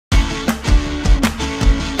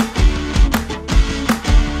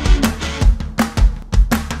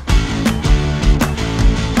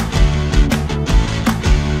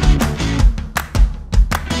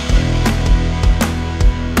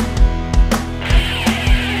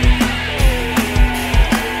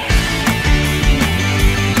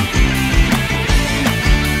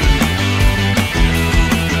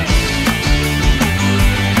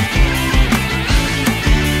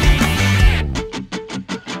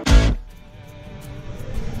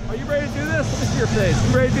birthdays.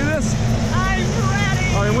 You ready to do this? I'm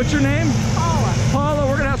ready. All right, what's your name? Paula. Paula,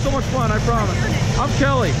 we're gonna have so much fun, I promise. I'm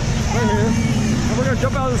Kelly, right here. And we're gonna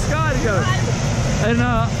jump out of the sky together. And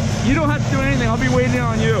you don't have to do anything, I'll be waiting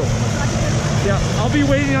on you. Yeah, I'll be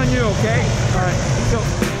waiting on you, okay? All right, let's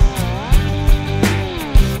go.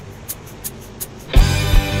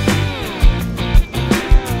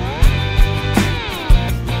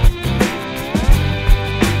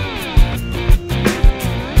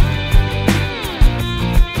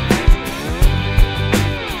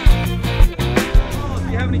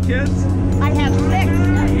 Kids? I have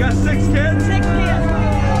 6. You got 6 kids? 6 kids.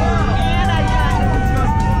 And I got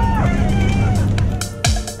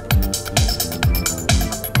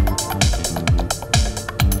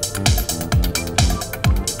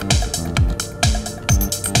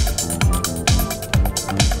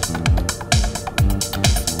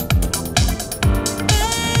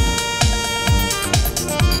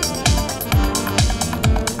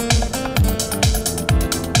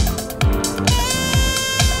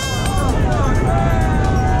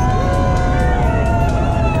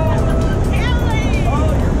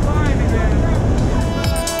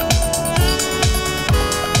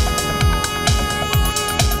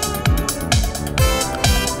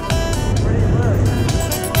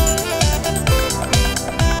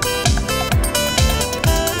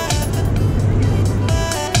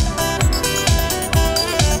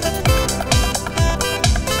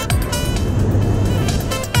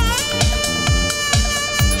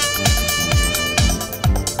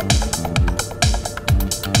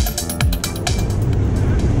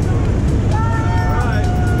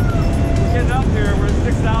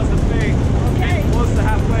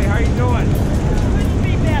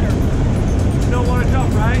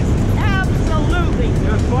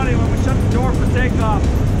takeoff.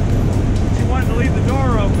 She wanted to leave the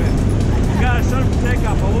door open. You gotta shut it for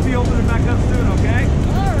takeoff, but we'll be opening back up soon, okay?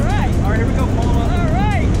 All right. All right, here we go, Paula. All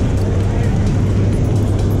right.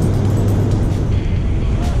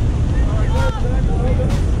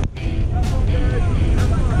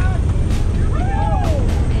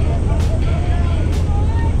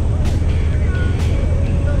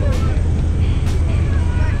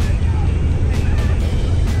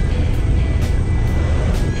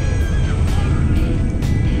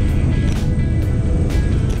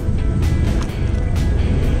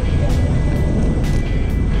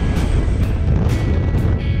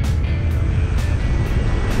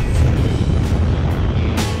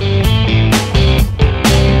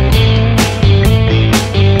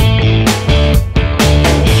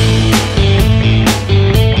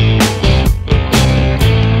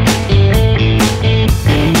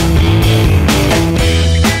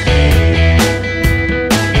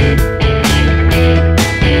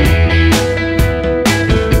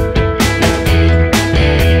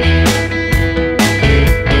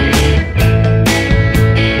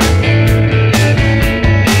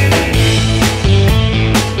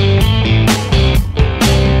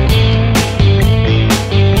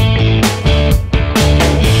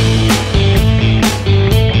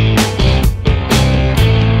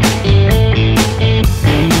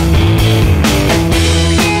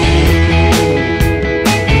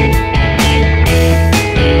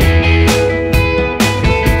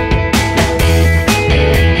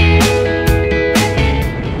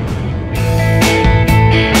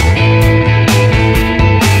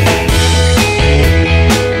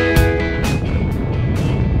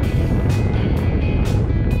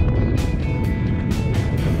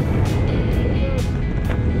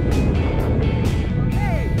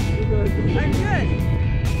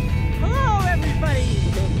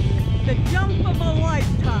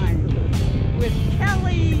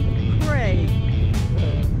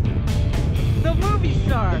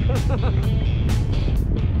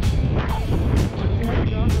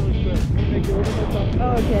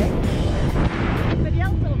 Okay. Anybody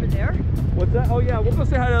else over there? What's that? Oh yeah, we'll go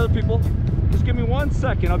say hi to other people. Just give me 1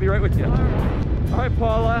 second, I'll be right with you. All right,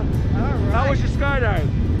 Paula. All right. How was your skydive?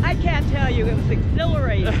 I can't tell you, it was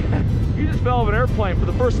exhilarating. You just fell off an airplane for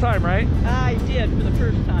the first time, right? I did for the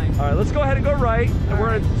first time. All right, let's go ahead and go right. And we're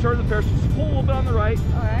going to turn the parachute. Just pull a little bit on the right.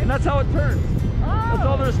 All right. And that's how it turns. Oh. That's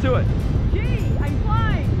all there is to it. Gee, I'm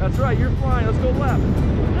flying. That's right, you're flying. Let's go left.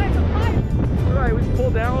 I'm a pilot. All right, we just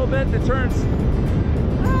pull down a little bit and it turns.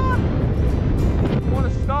 Ah. You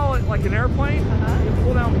want to stall it like an airplane? You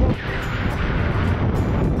pull down. Pull.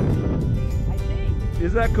 I see.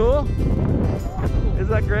 Is that cool? Is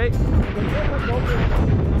that great? I'm going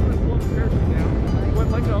to pull the parachute down. Go ahead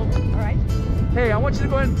and let go. All right. Hey, I want you to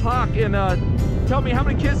go ahead and talk and tell me how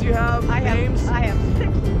many kids you have, names. I have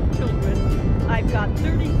 6 children. I've got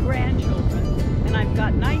 30 grandchildren, and and I've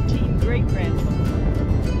got 19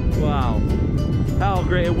 great-grandchildren. Wow. How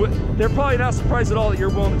great. They're probably not surprised at all that you're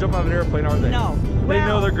willing to jump out of an airplane, are they? No. They Well,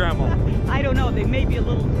 know their grandma. I don't know. They may be a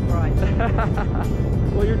little surprised.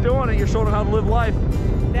 Well, you're doing it. You're showing them how to live life.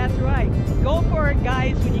 That's right. Go for it,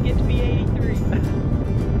 guys, when you get to be 83.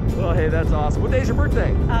 Well, hey, that's awesome. What day's your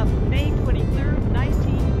birthday? May 23rd,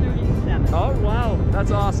 1937. Oh, wow.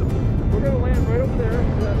 That's awesome. We're going to land right over there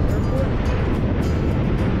at that airport.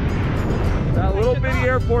 That little bitty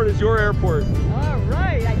airport is your airport. All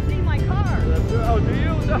right. I see my car. Oh, do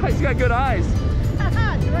you? Nice. You got good eyes.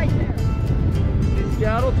 It's right there. See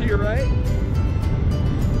Seattle to your right?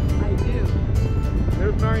 I do.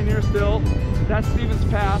 There's Marynear still. That's Stevens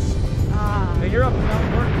Pass. And you're up in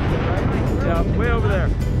Mount Burlington, right? Yeah, way over there.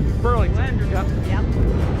 Burlington. Yep. Yep.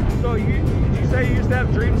 So did you say you used to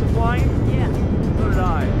have dreams of flying? Yeah. So did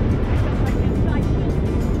I. I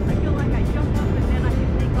feel like I jump up and then I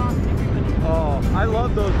can take off and everybody. Oh, I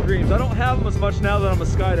love those dreams. I don't have them as much now that I'm a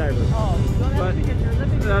skydiver. Oh, well, that's because you're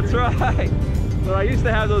living. That's right. But I used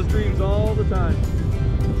to have those dreams all the time.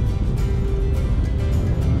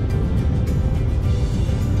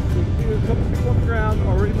 You can see there's a couple people on the ground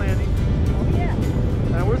already landing. Oh, yeah.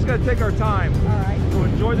 And we're just going to take our time. All right. So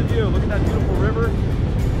enjoy the view. Look at that beautiful river.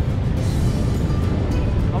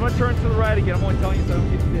 I'm going to turn to the right again. I'm only telling you so I don't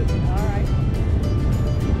get you dizzy. All right.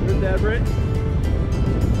 There's Everett.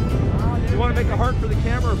 You want to make a heart for the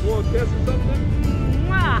camera or blow a kiss or something?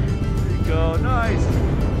 Mwah. There you go. Nice.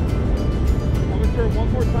 I'm going to turn one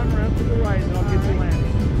more time around to the right and I'll get you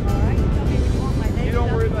landing. All right. Tell me if you want my name. You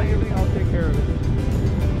don't worry about everything. I'll take care of it.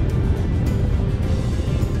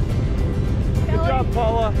 Good job,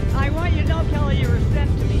 Paula. I want you to know, Kelly, you were sent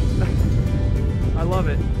to me. I love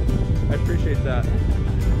it. I appreciate that.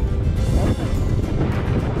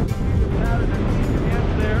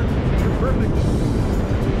 There. You're perfect.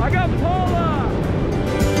 I got Paula!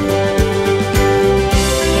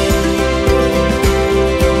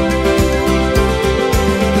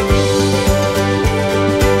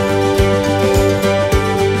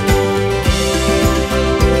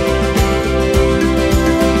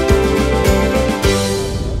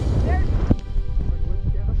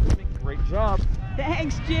 Great job.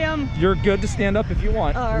 Thanks, Jim. You're good to stand up if you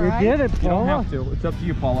want. All right. You did it, You don't Paula. have to. It's up to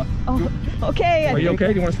you, Paula. Oh, okay. Are you okay?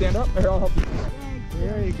 Do you want to stand up? Here, I'll help you.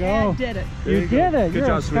 There you Yeah, go. did it. There You you did go. it. Good You're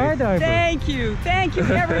job, a sweetie. skydiver. Thank you. Thank you,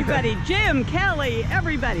 everybody. Jim, Kelly,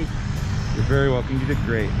 everybody. You're very welcome. You did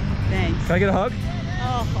great. Thanks. Can I get a hug?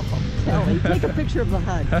 Oh, Kelly, take a picture of the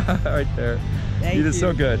hug. Right there. Thank You did you.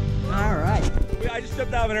 so good. All right. I just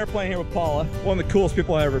stepped out of an airplane here with Paula, one of the coolest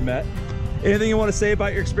people I ever met. Anything you want to say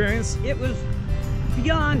about your experience? It was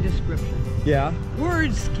beyond description. Yeah.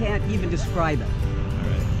 Words can't even describe it.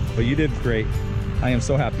 But you did great. I am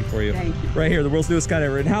so happy for you. Thank you. Right here, the world's newest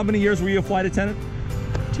skydiver. And how many years were you a flight attendant?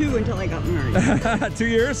 2 until I got married. 2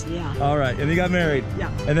 years? Yeah. All right, and you got married.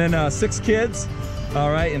 Yeah. And then 6 kids.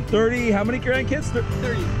 All right, and 30, how many grandkids?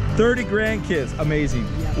 30. 30 grandkids. Amazing.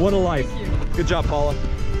 Yeah. What a life. Thank you. Good job, Paula.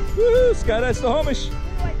 Woo, Skydive Snohomish.